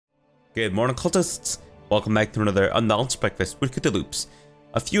Good morning, cultists! Welcome back to another unbalanced breakfast with CthuLoops.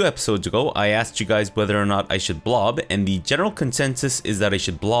 A few episodes ago, I asked you guys whether or not I should blob, and the general consensus is that I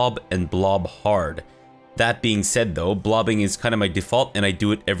should blob and blob hard. That being said though, blobbing is kind of my default and I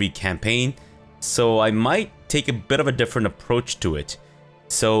do it every campaign, so I might take a bit of a different approach to it.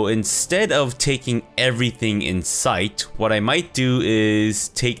 So instead of taking everything in sight, what I might do is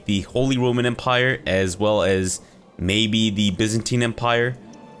take the Holy Roman Empire as well as maybe the Byzantine Empire.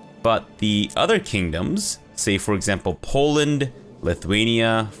 But the other kingdoms, say for example Poland,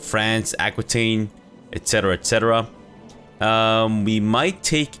 Lithuania, France, Aquitaine, etc, etc, we might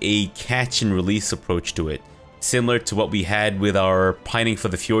take a catch and release approach to it, similar to what we had with our Pining for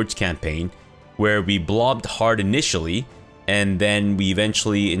the Fjords campaign, where we blobbed hard initially, and then we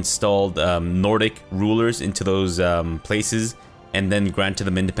eventually installed Nordic rulers into those places, and then granted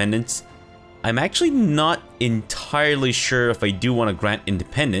them independence. I'm actually not entirely sure if I do want to grant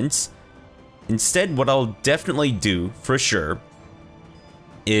independence. Instead, what I'll definitely do, for sure,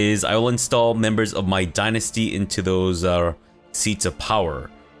 is I will install members of my dynasty into those seats of power.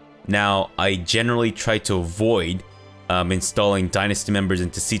 Now, I generally try to avoid installing dynasty members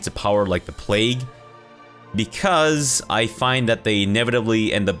into seats of power like the plague, because I find that they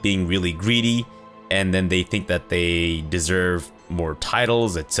inevitably end up being really greedy, and then they think that they deserve more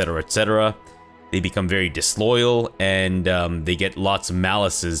titles, etc, etc. They become very disloyal, and they get lots of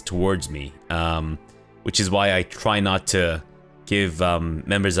malices towards me, which is why I try not to give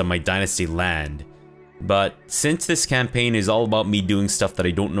members of my dynasty land. But since this campaign is all about me doing stuff that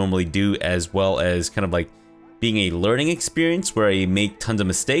I don't normally do, as well as kind of like being a learning experience where I make tons of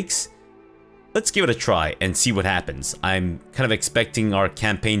mistakes, let's give it a try and see what happens. I'm kind of expecting our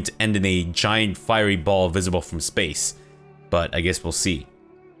campaign to end in a giant fiery ball visible from space, but I guess we'll see.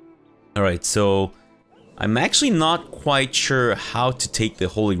 Alright, so I'm actually not quite sure how to take the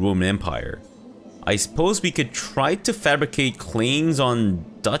Holy Roman Empire. I suppose we could try to fabricate claims on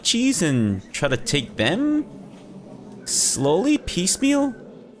duchies and try to take them? Slowly, piecemeal?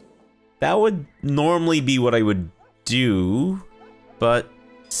 That would normally be what I would do, but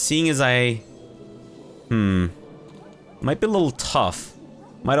seeing as might be a little tough.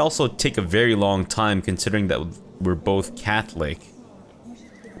 Might also take a very long time considering that we're both Catholic.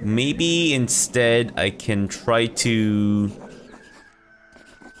 Maybe instead I can try to...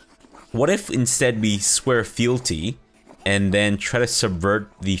 What if instead we swear fealty and then try to subvert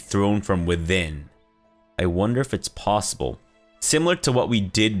the throne from within? I wonder if it's possible. Similar to what we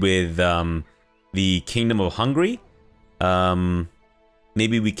did with the Kingdom of Hungary.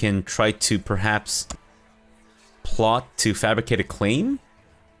 Maybe we can try to perhaps plot to fabricate a claim?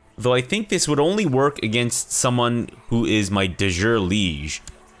 Though I think this would only work against someone who is my de jure liege.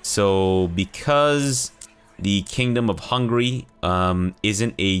 So, because the Kingdom of Hungary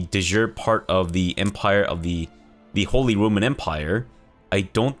isn't a de jure part of the empire of the Holy Roman Empire, I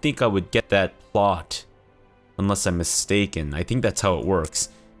don't think I would get that plot, unless I'm mistaken. I think that's how it works.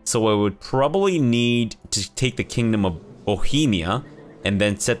 So I would probably need to take the Kingdom of Bohemia, and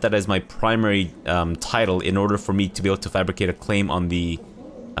then set that as my primary title in order for me to be able to fabricate a claim on the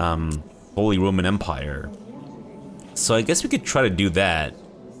Holy Roman Empire. So I guess we could try to do that.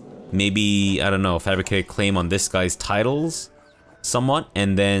 Maybe, I don't know, fabricate a claim on this guy's titles somewhat,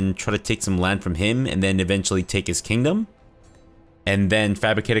 and then try to take some land from him, and then eventually take his kingdom, and then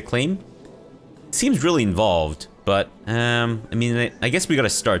fabricate a claim. Seems really involved, but I mean, I guess we gotta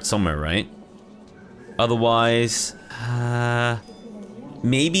start somewhere, right? Otherwise,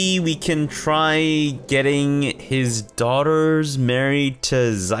 maybe we can try getting his daughters married to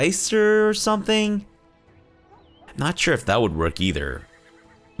Zeister or something? I'm not sure if that would work either.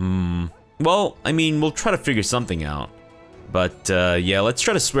 Well, I mean, we'll try to figure something out. But, yeah, let's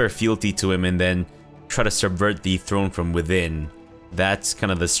try to swear fealty to him and then try to subvert the throne from within. That's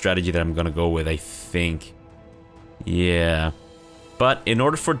kind of the strategy that I'm gonna go with, I think. Yeah. But in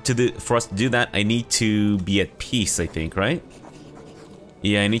order for us to do that, I need to be at peace, I think, right?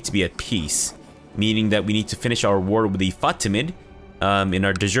 Yeah, I need to be at peace. Meaning that we need to finish our war with the Fatimid in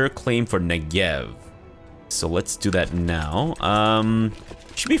our de jure claim for Negev. So let's do that now.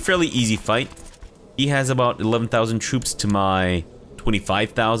 Should be a fairly easy fight. He has about 11,000 troops to my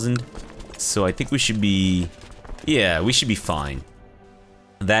 25,000. So I think we should be... Yeah, we should be fine.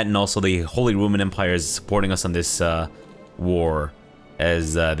 That, and also the Holy Roman Empire is supporting us on this war,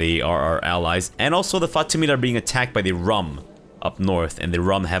 as they are our allies. And also the Fatimid are being attacked by the Rum up north, and the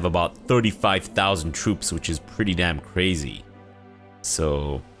Rum have about 35,000 troops, which is pretty damn crazy.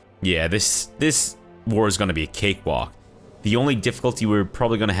 So, yeah, this war is gonna be a cakewalk. The only difficulty we're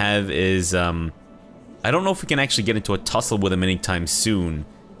probably gonna have is, I don't know if we can actually get into a tussle with them anytime soon,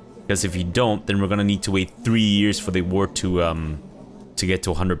 Because if you don't, then we're gonna need to wait 3 years for the war to get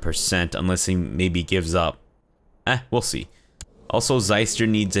to 100%, unless he maybe gives up. We'll see. Also, Zeister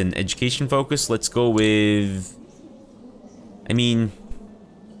needs an education focus. Let's go with... I mean,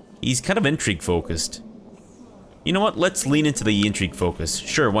 he's kind of intrigue focused. You know what? Let's lean into the intrigue focus.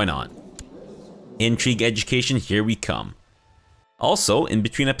 Sure, why not? Intrigue education, here we come. Also, in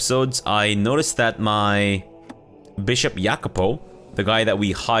between episodes, I noticed that my Bishop Jacopo, the guy that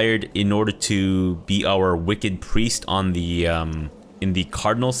we hired in order to be our wicked priest on the in the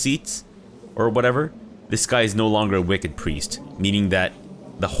cardinal seats or whatever, this guy is no longer a wicked priest, meaning that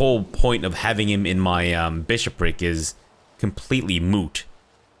the whole point of having him in my bishopric is completely moot.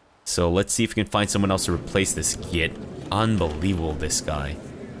 So let's see if we can find someone else to replace this git. Unbelievable, this guy.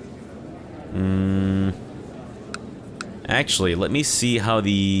 Actually, let me see how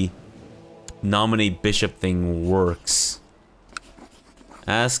the nominate bishop thing works.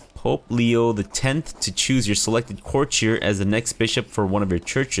 Ask Pope Leo X to choose your selected courtier as the next bishop for one of your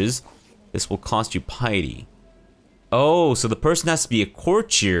churches. This will cost you piety. Oh, so the person has to be a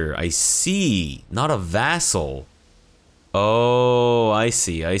courtier. I see. Not a vassal. Oh, I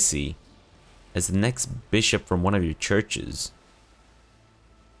see, I see. As the next bishop from one of your churches.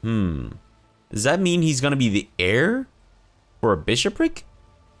 Does that mean he's gonna be the heir for a bishopric?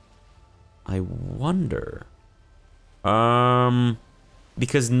 I wonder.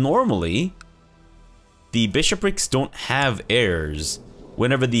 Because normally, the bishoprics don't have heirs.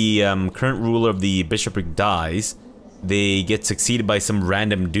 Whenever the current ruler of the bishopric dies, they get succeeded by some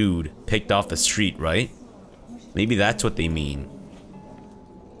random dude picked off the street, right? Maybe that's what they mean.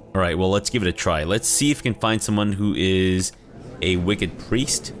 Alright, well, let's give it a try. Let's see if we can find someone who is a wicked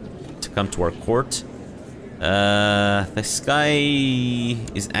priest to come to our court. This guy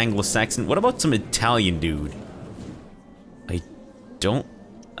is Anglo-Saxon. What about some Italian dude?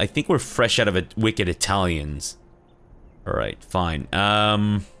 I think we're fresh out of it, wicked Italians. Alright, fine.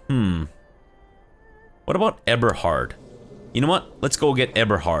 What about Eberhard? You know what? Let's go get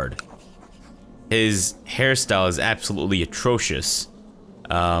Eberhard. His hairstyle is absolutely atrocious.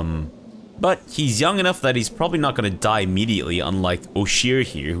 But he's young enough that he's probably not gonna die immediately, unlike Oshir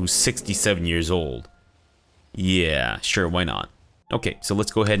here, who's 67 years old. Yeah, sure, why not? Okay, so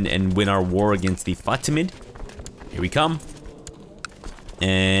let's go ahead and win our war against the Fatimid. Here we come.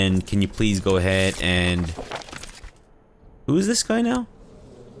 And can you please go ahead and... Who is this guy now?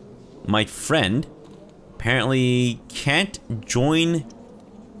 My friend apparently can't join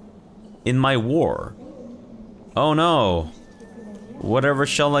in my war. Oh no. Whatever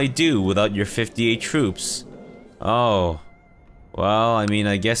shall I do without your 58 troops? Oh. Well, I mean,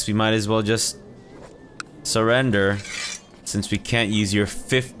 I guess we might as well just surrender, since we can't use your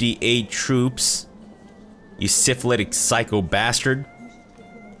 58 troops. You syphilitic psycho bastard.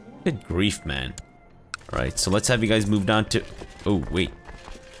 Good grief, man. Alright, so let's have you guys move down to... Oh, wait.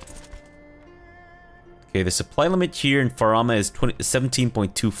 Okay, the supply limit here in Farama is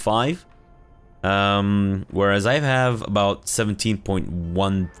 17.25. Whereas I have about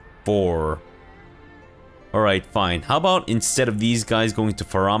 17.14. Alright, fine. How about instead of these guys going to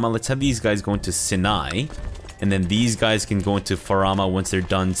Farama, let's have these guys going to Sinai. And then these guys can go into Farama once they're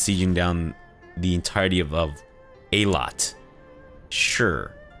done sieging down the entirety of Eilat.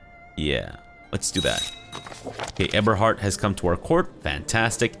 Sure. Yeah, let's do that. Okay, Eberhard has come to our court.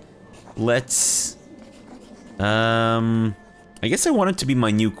 Fantastic. Let's... I guess I want it to be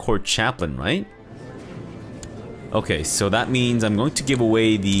my new court chaplain, right? Okay, so that means I'm going to give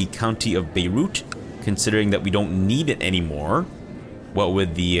away the county of Beirut, considering that we don't need it anymore. What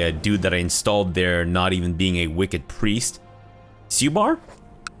with the dude that I installed there not even being a wicked priest. Subar?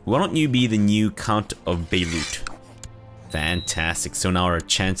 Why don't you be the new Count of Beirut? Fantastic. So now our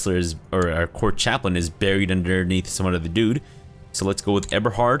chancellor is, or our court chaplain is buried underneath some other dude. So let's go with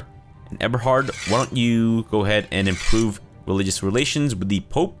Eberhard. And Eberhard, why don't you go ahead and improve religious relations with the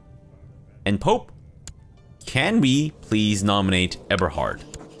Pope? And Pope, can we please nominate Eberhard?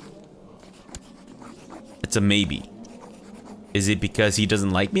 It's a maybe. Is it because he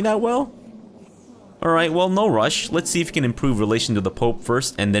doesn't like me that well? Alright, well, no rush. Let's see if we can improve relations with the Pope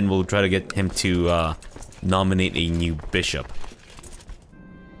first, and then we'll try to get him to nominate a new bishop.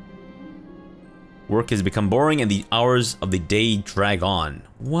 Work has become boring and the hours of the day drag on.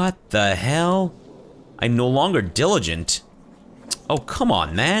 What the hell? I'm no longer diligent. Oh, come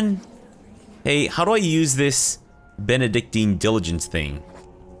on, man. Hey, how do I use this Benedictine diligence thing?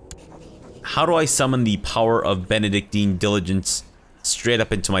 How do I summon the power of Benedictine diligence straight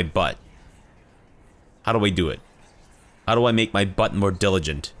up into my butt? How do I do it? How do I make my butt more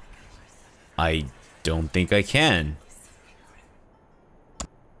diligent? I don't think I can.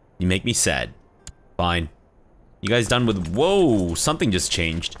 You make me sad. Fine. You guys done with... Whoa! Something just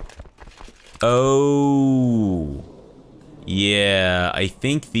changed. Oh... Yeah, I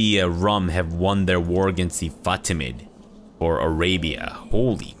think the Rum have won their war against the Fatimid. Or Arabia.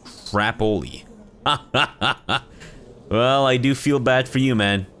 Holy crap-oly. Well, I do feel bad for you,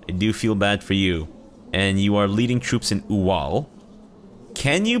 man. I do feel bad for you. And you are leading troops in Uwal.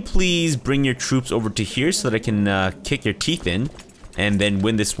 Can you please bring your troops over to here so that I can kick your teeth in and then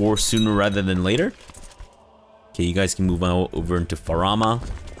win this war sooner rather than later? Okay, you guys can move on over into Farama.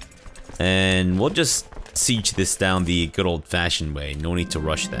 And we'll just siege this down the good old-fashioned way. No need to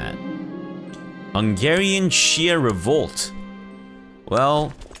rush that. Hungarian Shia Revolt.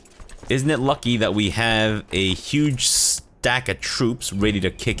 Well, isn't it lucky that we have a huge stack of troops ready to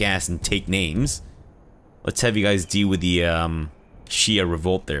kick ass and take names? Let's have you guys deal with the Shia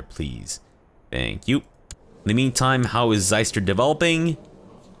Revolt there, please. Thank you. In the meantime, how is Zeister developing?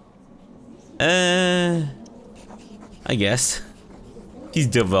 I guess. He's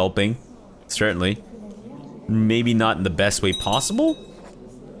developing. Certainly. Maybe not in the best way possible?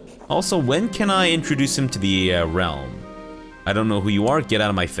 Also, when can I introduce him to the realm? I don't know who you are. Get out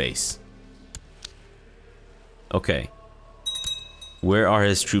of my face. Okay. Where are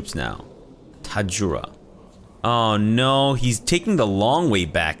his troops now? Tajura. Oh no, he's taking the long way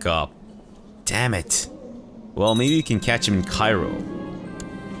back up. Damn it. Well, maybe we can catch him in Cairo.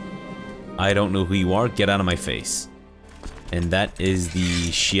 I don't know who you are. Get out of my face. And that is the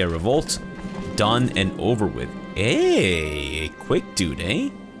Shia Revolt. Done and over with. Hey, quick dude, eh?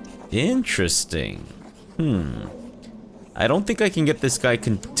 Interesting. I don't think I can get this guy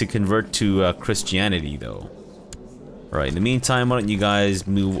to convert to Christianity, though. Alright, in the meantime, why don't you guys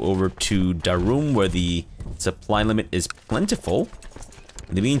move over to Darum, where the supply limit is plentiful.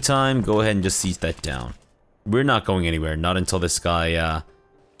 In the meantime, go ahead and just seize that down. We're not going anywhere, not until this guy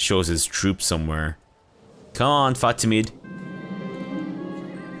shows his troops somewhere. Come on, Fatimid.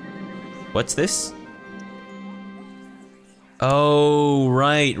 What's this? Oh,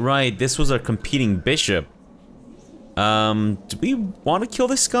 right. This was our competing bishop. Do we want to kill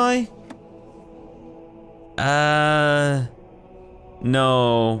this guy?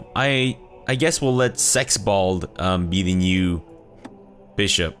 No. I guess we'll let Sexbald be the new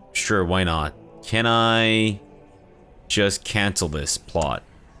bishop. Sure, why not? Can I just cancel this plot?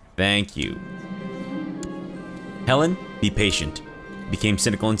 Thank you. Helen, be patient. Became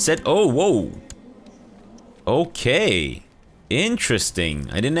cynical and said, oh, whoa. Okay. Interesting.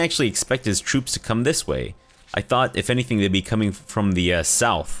 I didn't actually expect his troops to come this way. I thought, if anything, they'd be coming from the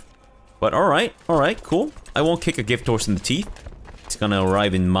south. But alright, cool. I won't kick a gift horse in the teeth. It's gonna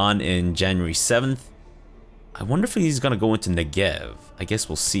arrive in Man in January 7th. I wonder if he's gonna go into Negev. I guess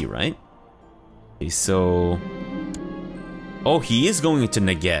we'll see, right? Okay, so... Oh, he is going into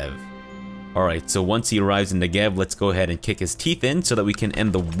Negev. Alright, so once he arrives in Negev, let's go ahead and kick his teeth in so that we can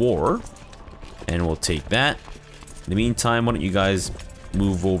end the war. And we'll take that. In the meantime, why don't you guys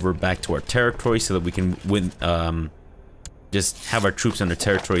move over back to our territory so that we can win, just have our troops under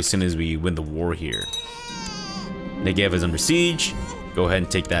territory as soon as we win the war here. Negev is under siege. Go ahead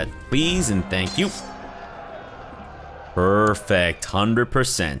and take that, please, and thank you. Perfect,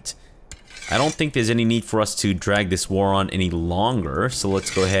 100%. I don't think there's any need for us to drag this war on any longer, so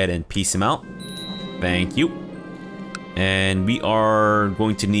let's go ahead and peace him out. Thank you. And we are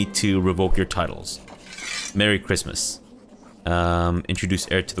going to need to revoke your titles. Merry Christmas. Introduce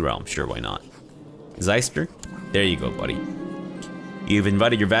heir to the realm. Sure, why not? Zeister, there you go, buddy. You've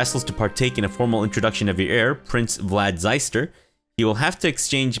invited your vassals to partake in a formal introduction of your heir, Prince Vlad Zeister. He will have to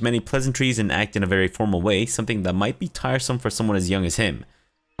exchange many pleasantries and act in a very formal way, something that might be tiresome for someone as young as him.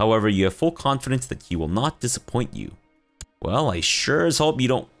 However, you have full confidence that he will not disappoint you. Well, I sure as hope you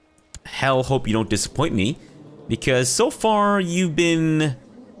don't disappoint me, because so far you've been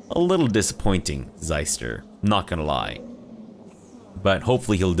a little disappointing, Zeister. Not gonna lie. But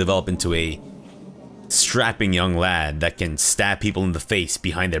hopefully he'll develop into a strapping young lad that can stab people in the face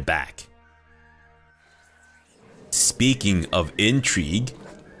behind their back. Speaking of intrigue,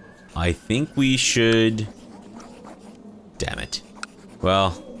 I think we should... Damn it.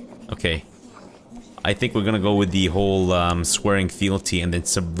 Well, okay. I think we're gonna go with the whole swearing fealty and then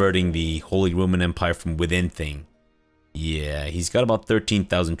subverting the Holy Roman Empire from within thing. Yeah, he's got about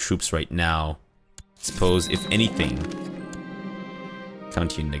 13,000 troops right now. Suppose, if anything...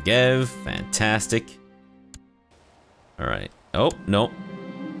 County Negev, fantastic. Alright. Oh, no.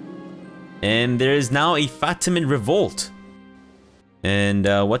 And there is now a Fatimid revolt. And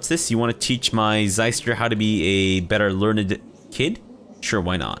what's this? You want to teach my Zeister how to be a better learned kid? Sure,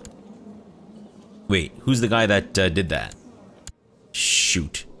 why not? Wait, who's the guy that did that?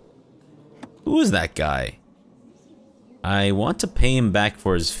 Shoot. Who is that guy? I want to pay him back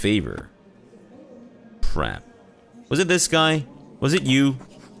for his favor. Crap. Was it this guy? Was it you?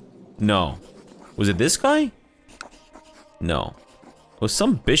 No. Was it this guy? No. It was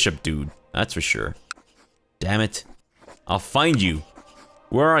some bishop dude, that's for sure. Damn it. I'll find you.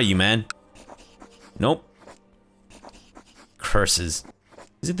 Where are you, man? Nope. Curses.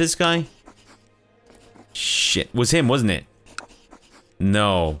 Is it this guy? Shit. Was him, wasn't it?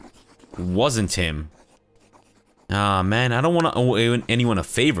 No. Wasn't him. Ah, man. I don't want to owe anyone a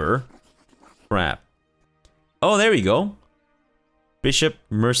favor. Crap. Oh, there we go. Bishop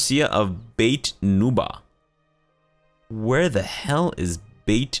Mercia of Beit Nuba. Where the hell is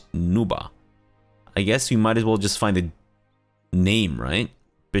Beit Nuba? I guess we might as well just find the name, right?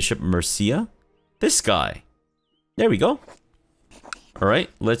 Bishop Mercia? This guy. There we go.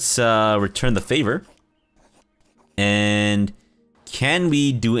 Alright, let's return the favor. And can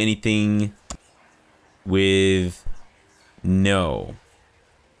we do anything with... No.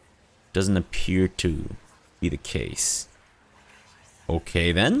 Doesn't appear to be the case.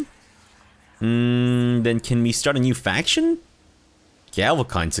 Okay then. Then can we start a new faction?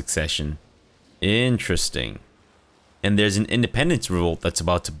 Galvakine succession. Interesting. And there's an independence revolt that's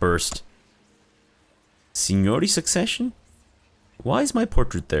about to burst. Seniority succession? Why is my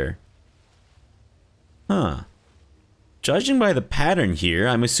portrait there? Huh. Judging by the pattern here,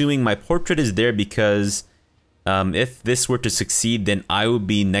 I'm assuming my portrait is there because if this were to succeed, then I would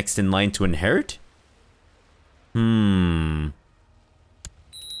be next in line to inherit?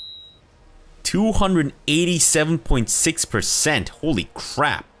 287.6%. Holy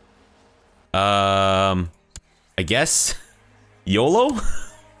crap. I guess YOLO?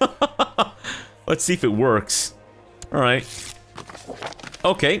 Let's see if it works. Alright.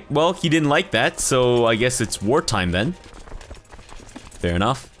 Okay, well, he didn't like that, so I guess it's wartime then. Fair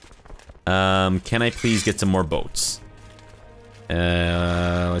enough. Can I please get some more boats?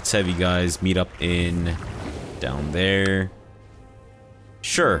 Let's have you guys meet up in... down there.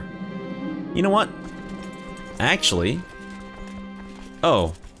 Sure. You know what? Actually...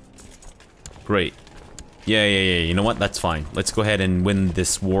 Oh. Great. Yeah, you know what? That's fine. Let's go ahead and win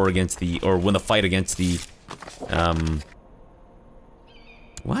this war against the... or win the fight against the...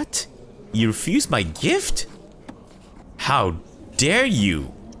 What? You refused my gift? How dare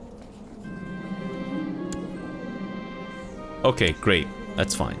you? Okay, great.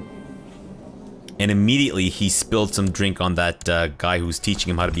 That's fine. And immediately he spilled some drink on that guy who's teaching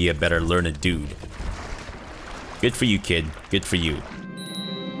him how to be a better learned dude. Good for you, kid. Good for you.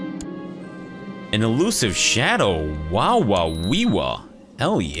 An elusive shadow. Wow, wow, wee wah.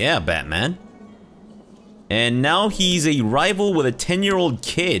 Hell yeah, Batman. And now he's a rival with a 10-year-old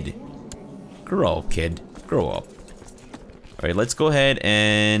kid. Grow up, kid. Grow up. Alright, let's go ahead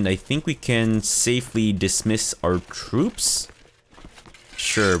and I think we can safely dismiss our troops.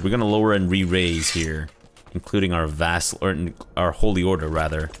 Sure, we're gonna lower and re-raise here. Including our vassal, or our holy order,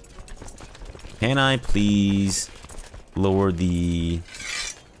 rather. Can I please lower the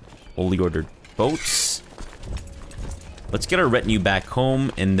holy order boats? Let's get our retinue back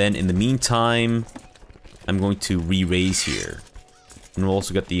home, and then in the meantime, I'm going to re-raise here. And we'll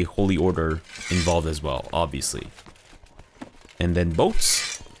also get the holy order involved as well, obviously. And then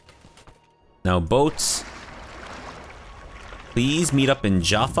boats. Now boats, please meet up in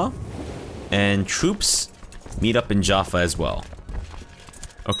Jaffa. And troops, meet up in Jaffa as well.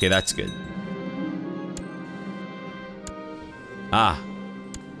 Okay, that's good. Ah.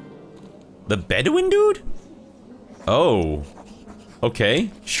 The Bedouin dude? Oh. Okay,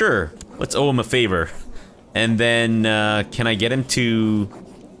 sure. Let's owe him a favor. And then, can I get him to...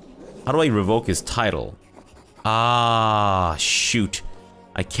 How do I revoke his title? Ah, shoot.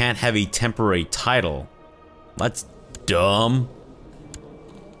 I can't have a temporary title. That's dumb.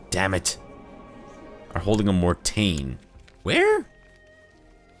 Damn it. Are holding a Mortain. Where?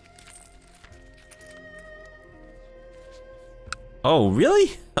 Oh,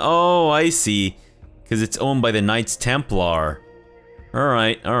 really? Oh, I see. Because it's owned by the Knights Templar.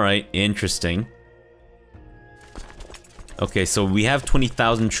 Alright, interesting. Okay, so we have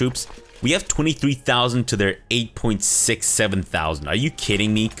 20,000 troops. We have 23,000 to their 8.67 thousand. Are you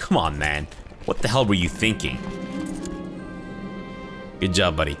kidding me? Come on, man. What the hell were you thinking? Good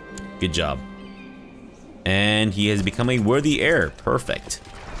job, buddy. Good job. And he has become a worthy heir. Perfect.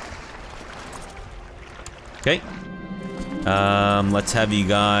 Okay. Let's have you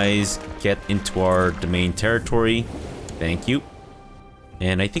guys get into our domain territory. Thank you.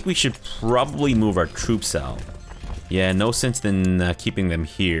 And I think we should probably move our troops out. Yeah, no sense in keeping them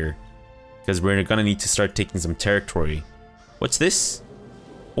here. Because we're gonna need to start taking some territory. What's this?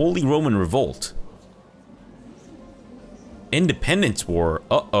 Holy Roman Revolt. Independence War.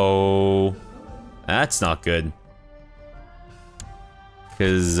 Uh-oh. That's not good.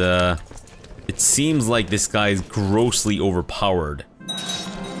 Because, it seems like this guy is grossly overpowered.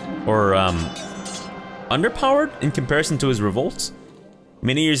 Or, underpowered in comparison to his revolts.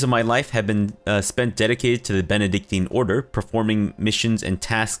 Many years of my life have been spent dedicated to the Benedictine Order, performing missions and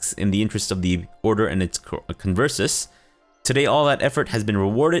tasks in the interest of the Order and its conversus. Today, all that effort has been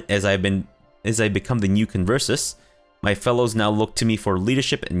rewarded as I become the new conversus. My fellows now look to me for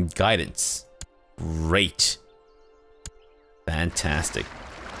leadership and guidance. Great. Fantastic.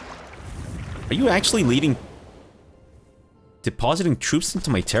 Are you actually leading... depositing troops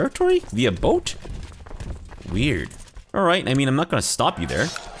into my territory? Via boat? Weird. Alright, I mean, I'm not gonna stop you there.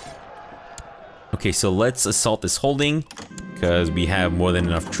 Okay, so let's assault this holding, because we have more than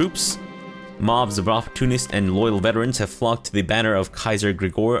enough troops. Mobs of opportunists and loyal veterans have flocked to the banner of Kaiser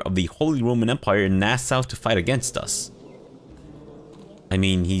Gregor of the Holy Roman Empire in Nassau to fight against us. I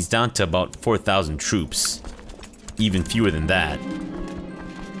mean, he's down to about 4,000 troops. Even fewer than that.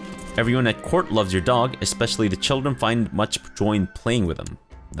 Everyone at court loves your dog, especially the children find much joy in playing with him.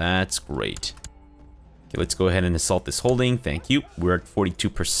 That's great. Okay, let's go ahead and assault this holding. Thank you. We're at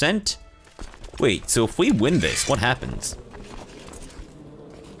 42%. Wait, so if we win this, what happens?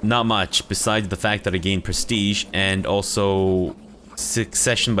 Not much, besides the fact that I gain prestige, and also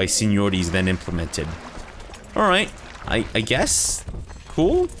succession by seniority is then implemented. Alright, I guess.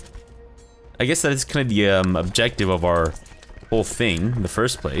 Cool. I guess that is kind of the objective of our whole thing in the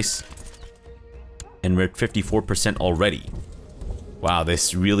first place. And we're at 54% already. Wow,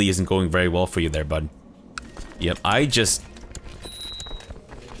 this really isn't going very well for you there, bud. Yep,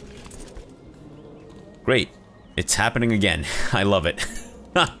 Great. It's happening again. I love it.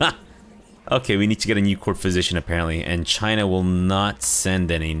 Okay, we need to get a new court physician apparently, and China will not send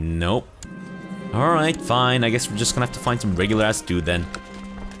any. Nope. Alright, fine. I guess we're just gonna have to find some regular ass dude then.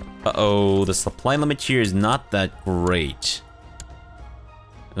 Uh-oh, the supply limit here is not that great.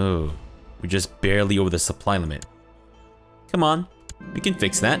 Oh, we're just barely over the supply limit. Come on, we can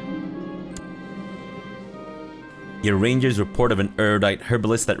fix that. Your rangers report of an erudite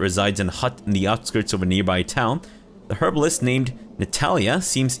herbalist that resides in a hut in the outskirts of a nearby town. The herbalist, named Natalia,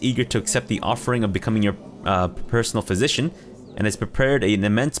 seems eager to accept the offering of becoming your personal physician, and has prepared an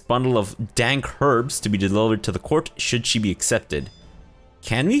immense bundle of dank herbs to be delivered to the court should she be accepted.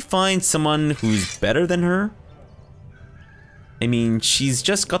 Can we find someone who's better than her? I mean, she's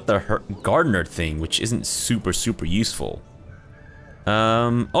just got the gardener thing, which isn't super useful.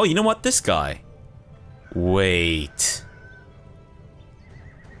 Oh, you know what? This guy. Wait.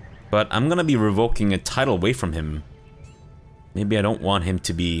 But I'm gonna be revoking a title away from him. Maybe I don't want him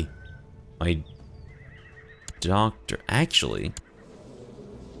to be my doctor. Actually,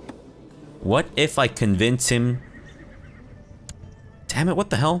 what if I convince him? Damn it, what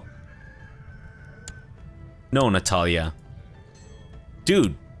the hell? No, Natalia.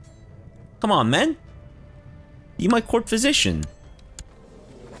 Dude. Come on, man. Be my court physician.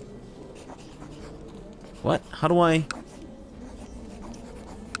 What? How do I...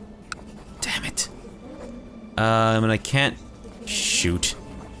 Damn it. And I can't... Shoot.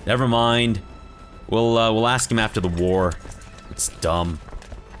 Never mind. We'll ask him after the war. It's dumb.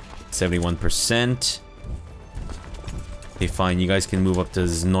 71%. Okay, fine. You guys can move up to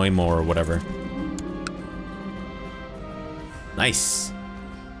Zneumo or whatever. Nice.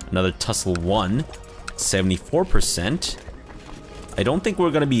 Another tussle 1. 74%. I don't think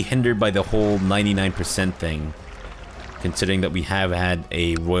we're gonna be hindered by the whole 99% thing, considering that we have had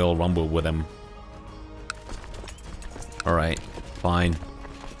a Royal Rumble with him. Alright, fine.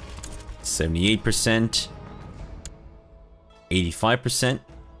 78%. 85%.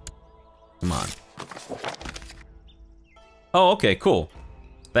 Come on. Oh, okay, cool.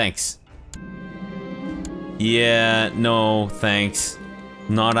 Thanks. Yeah, no, thanks.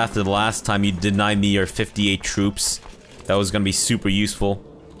 Not after the last time you denied me your 58 troops. That was gonna be super useful.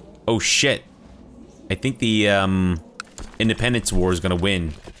 Oh shit. I think the Independence War is gonna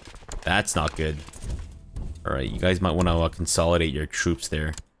win. That's not good. Alright, you guys might want to consolidate your troops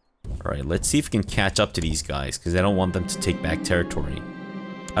there. Alright, let's see if we can catch up to these guys, because I don't want them to take back territory.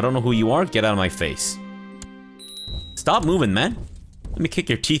 I don't know who you are, get out of my face. Stop moving, man. Let me kick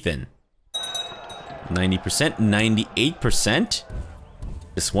your teeth in. 90%, 98%.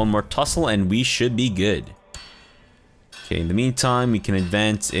 Just one more tussle and we should be good. Okay, in the meantime, we can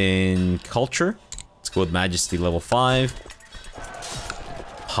advance in culture. Let's go with Majesty level 5.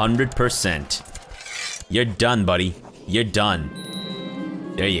 100%. You're done, buddy. You're done.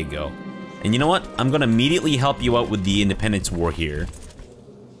 There you go. And you know what? I'm gonna immediately help you out with the Independence War here.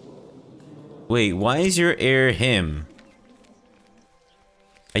 Wait, why is your heir him?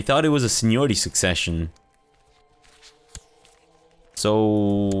 I thought it was a seniority succession.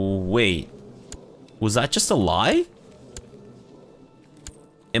 So, wait. Was that just a lie?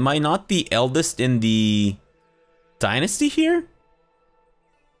 Am I not the eldest in the dynasty here?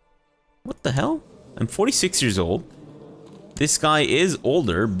 What the hell? I'm 46 years old. This guy is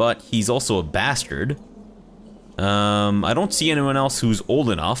older, but he's also a bastard. I don't see anyone else who's old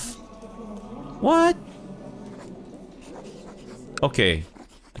enough. What? Okay.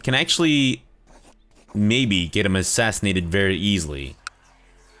 I can actually maybe get him assassinated very easily.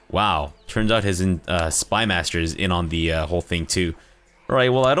 Wow. Turns out his spy master is in on the whole thing too.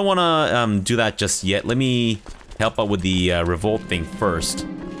 Alright, well I don't want to do that just yet. Let me help out with the revolt thing first.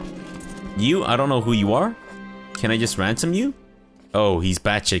 You? I don't know who you are. Can I just ransom you? Oh, he's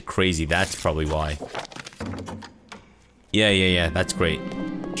batshit crazy. That's probably why. Yeah, that's great.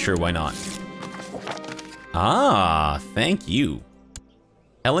 Sure, why not? Ah, thank you.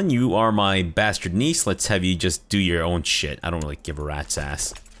 Helen, you are my bastard niece. Let's have you just do your own shit. I don't really give a rat's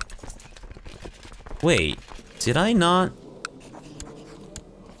ass. Wait, did I not?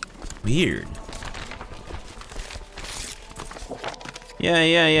 Weird.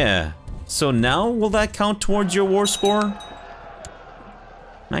 Yeah. So now, will that count towards your war score?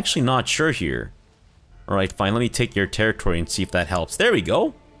 I'm actually not sure here. Alright, fine, let me take your territory and see if that helps. There we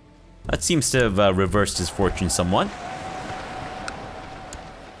go! That seems to have reversed his fortune somewhat.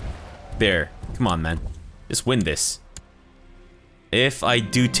 There. Come on, man. Just win this. If I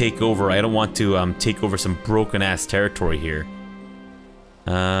do take over, I don't want to take over some broken-ass territory here.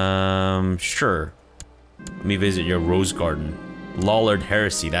 Sure. Let me visit your rose garden. Lollard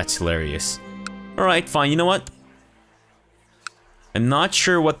heresy, that's hilarious. Alright, fine, you know what? I'm not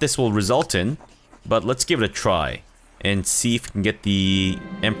sure what this will result in, but let's give it a try. And see if we can get the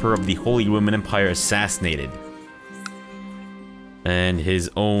Emperor of the Holy Roman Empire assassinated. And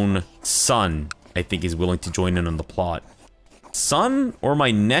his own son, I think, is willing to join in on the plot. Son or my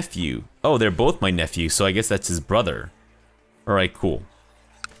nephew? Oh, they're both my nephew, so I guess that's his brother. Alright, cool.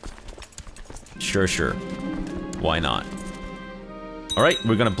 Sure. Why not? Alright,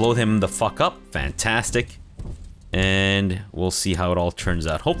 we're gonna blow him the fuck up. Fantastic. And we'll see how it all turns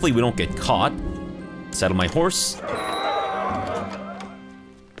out. Hopefully we don't get caught. Saddle my horse.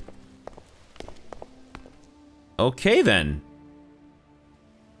 Okay then.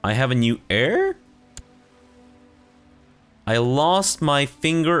 I have a new heir? I lost my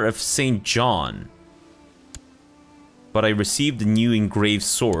finger of St. John. But I received a new engraved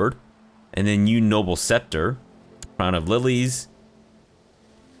sword. And a new noble scepter. Crown of lilies.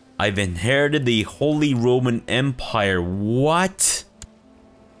 I've inherited the Holy Roman Empire. What?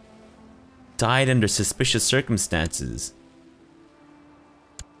 Died under suspicious circumstances.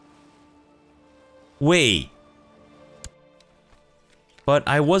 Wait. But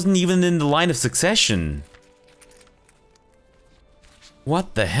I wasn't even in the line of succession.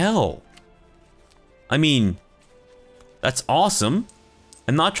 What the hell? I mean, that's awesome.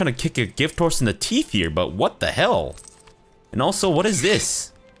 I'm not trying to kick a gift horse in the teeth here, but what the hell? And also, what is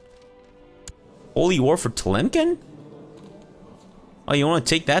this? Holy War for Tlemcen? Oh, you want to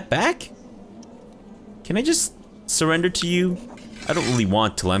take that back? Can I just surrender to you? I don't really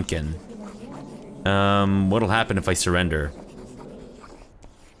want Tlemcen. What'll happen if I surrender?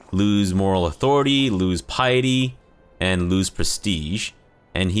 Lose moral authority, lose piety, and lose prestige.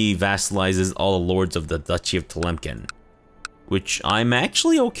 And he vassalizes all the lords of the Duchy of Tlemcen. Which I'm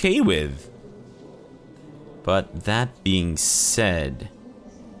actually okay with. But that being said...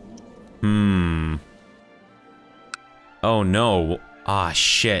 Oh no. Ah,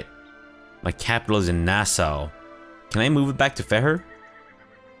 shit. My capital is in Nassau. Can I move it back to Feher?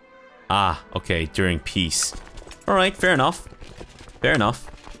 Ah, okay, during peace. Alright, fair enough. Fair enough.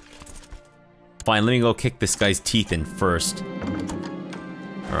 Fine, let me go kick this guy's teeth in first.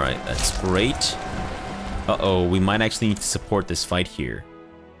 Alright, that's great. Uh-oh, we might actually need to support this fight here.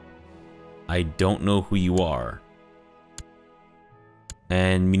 I don't know who you are.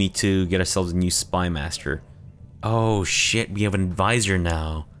 And we need to get ourselves a new spy master. Oh shit, we have an advisor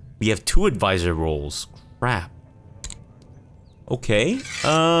now. We have 2 advisor roles. Crap. Okay,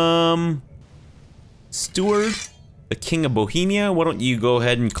 Steward, the King of Bohemia, why don't you go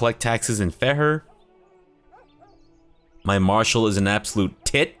ahead and collect taxes in Feher? My marshal is an absolute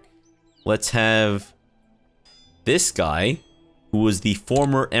tit. Let's have this guy, who was the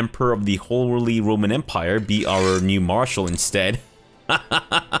former emperor of the Holy Roman Empire, be our new marshal instead.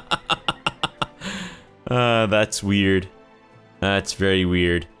 That's weird. That's very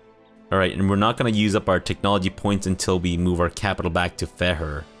weird. Alright, and we're not gonna use up our technology points until we move our capital back to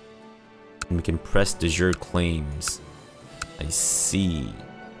Feher. And we can press de jure claims. I see.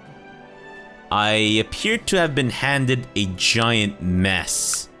 I appear to have been handed a giant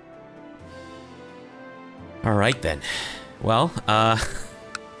mess. Alright then. Well,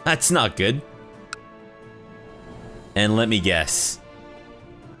 that's not good. And let me guess.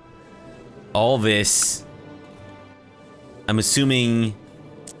 All this... I'm assuming...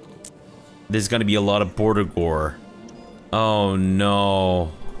 there's gonna be a lot of border gore. Oh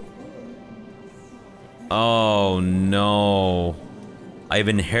no. Oh no. I've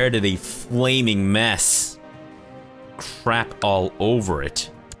inherited a flaming mess. Crap all over it.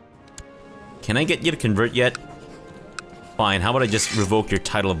 Can I get you to convert yet? Fine, how about I just revoke your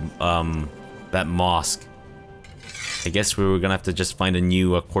title of, that mosque? I guess we were gonna have to just find a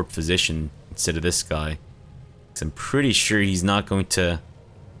new court physician instead of this guy. 'Cause I'm pretty sure he's not going to...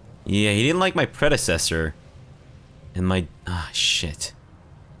 Yeah, he didn't like my predecessor. And my... ah, shit.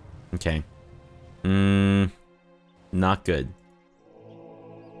 Okay. Not good.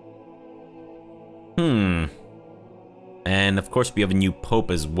 And of course we have a new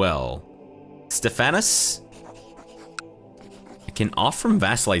pope as well. Stephanus? I can offer him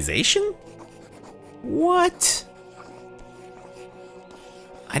vassalization? What?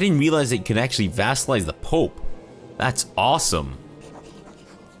 I didn't realize that you could actually vassalize the pope. That's awesome.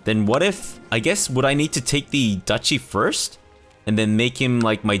 Then what if... I guess, would I need to take the duchy first? And then make him,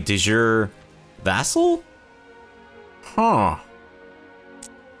 like, my de jure vassal? Huh.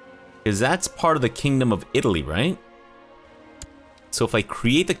 Because that's part of the Kingdom of Italy, right? So if I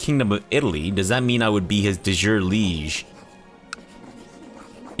create the Kingdom of Italy, does that mean I would be his de jure liege?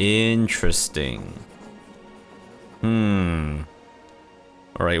 Interesting.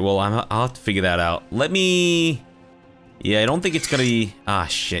 Alright, well, I'll have to figure that out. Let me... Yeah, I don't think it's gonna be... Ah,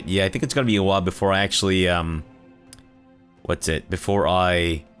 shit. Yeah, I think it's gonna be a while before I actually, what's it? Before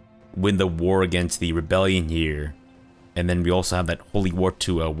I win the war against the rebellion here. And then we also have that holy war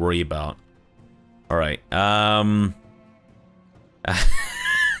to worry about. Alright,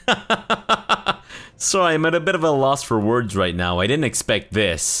 Sorry, I'm at a bit of a loss for words right now. I didn't expect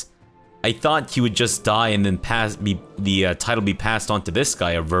this. I thought he would just die and then the title be passed on to this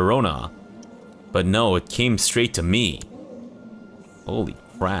guy of Verona. But no, it came straight to me. Holy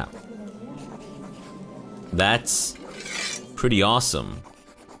crap. That's pretty awesome.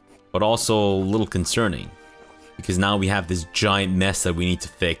 But also a little concerning. Because now we have this giant mess that we need to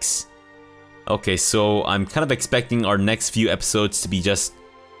fix. Okay, so I'm kind of expecting our next few episodes to be just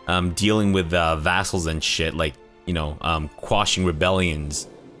dealing with vassals and shit. Like, you know, quashing rebellions.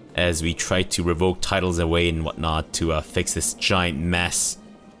 As we try to revoke titles away and whatnot to fix this giant mess.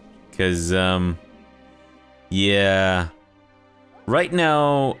 Because, yeah... Right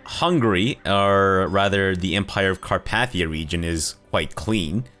now, Hungary, or rather the Empire of Carpathia region, is quite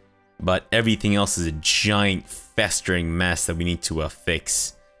clean. But everything else is a giant festering mess that we need to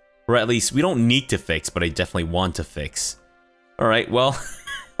fix. Or at least, we don't need to fix, but I definitely want to fix. Alright, well...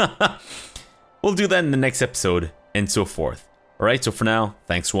 we'll do that in the next episode, and so forth. Alright, so for now,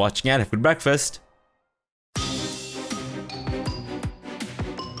 thanks for watching and have a good breakfast.